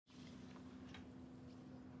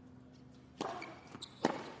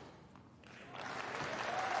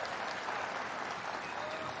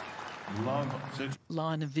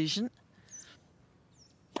Line of vision.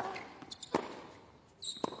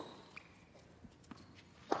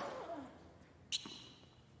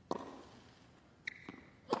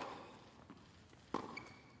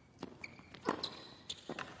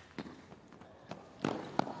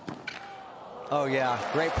 Oh yeah,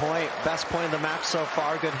 great point. Best point of the match so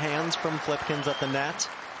far. Good hands from Flipkens at the net.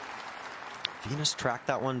 Venus tracked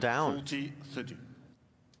that one down. 40-30.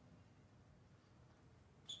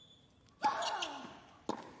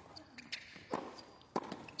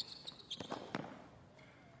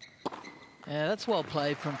 Yeah, that's well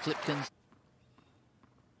played from Flipkens.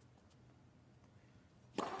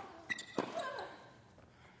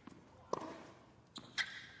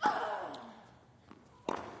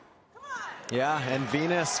 Yeah, and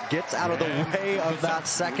Venus gets out of the way of that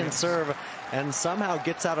second serve and somehow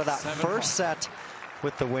gets out of that first set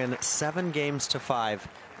with the win. 7-5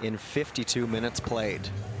 in 52 minutes played.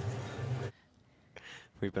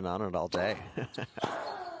 We've been on it all day.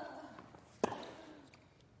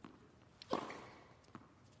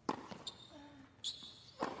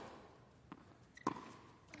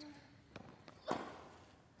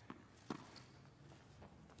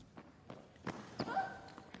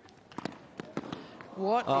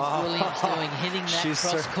 What is Williams doing, hitting that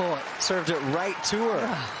cross court? Served it right to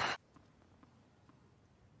her.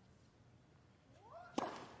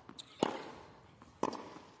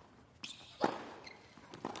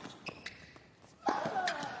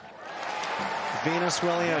 Venus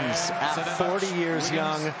Williams at 40 years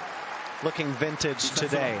young, looking vintage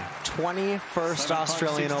today. 21st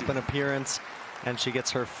Australian Open appearance, and she gets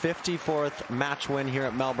her 54th match win here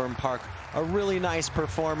at Melbourne Park. A really nice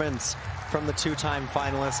performance from the two-time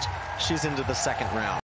finalist. She's into the second round.